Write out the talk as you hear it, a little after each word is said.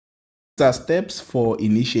There are steps for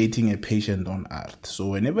initiating a patient on ART. So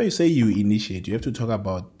whenever you say you initiate, you have to talk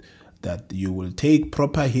about that you will take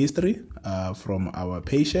proper history from our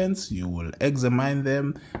patients. You will examine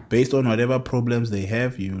them based on whatever problems they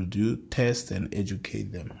have. You will do tests and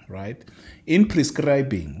educate them, right? In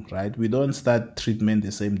prescribing, right, we don't start treatment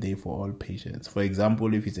the same day for all patients. For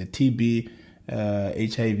example, if it's a TB,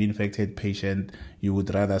 HIV infected patient, you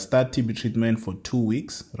would rather start TB treatment for 2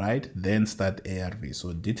 weeks, right? Then start ARV.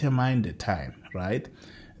 So determine the time, right?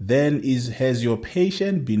 Then has your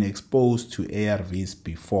patient been exposed to ARVs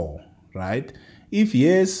before, right? If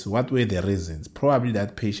yes, what were the reasons? Probably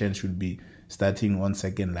that patient should be starting on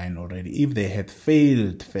second line already if they had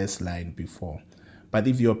failed first line before. But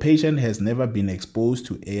if your patient has never been exposed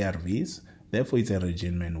to ARVs, therefore it's a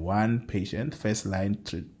regimen 1 patient, first line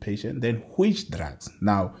patient, then which drugs?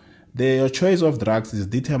 Now, your choice of drugs is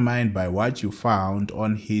determined by what you found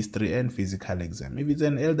on history and physical exam. If it's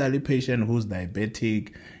an elderly patient who's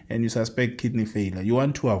diabetic and you suspect kidney failure, you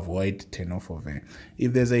want to avoid tenofovir.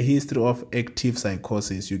 If there's a history of active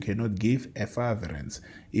psychosis, you cannot give efavirenz.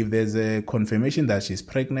 If there's a confirmation that she's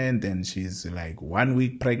pregnant and she's like 1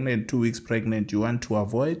 week pregnant, 2 weeks pregnant, you want to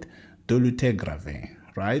avoid dolutegravir,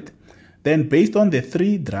 right? Then based on the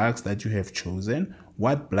 3 drugs that you have chosen,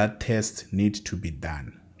 what blood tests need to be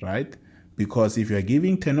done, right? Because if you are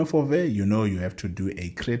giving tenofovir, you know you have to do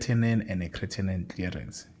a creatinine and a creatinine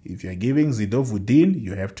clearance. If you are giving zidovudine,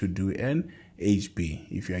 you have to do an HB.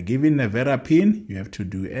 If you are giving nevirapine, you have to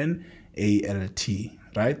do an ALT,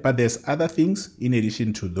 right? But there's other things in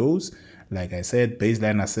addition to those. Like I said,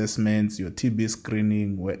 baseline assessments, your TB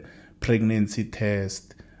screening, pregnancy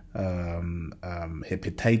test,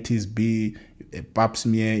 hepatitis B, a pap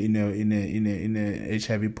smear in a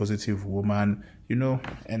HIV positive woman,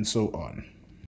 and so on.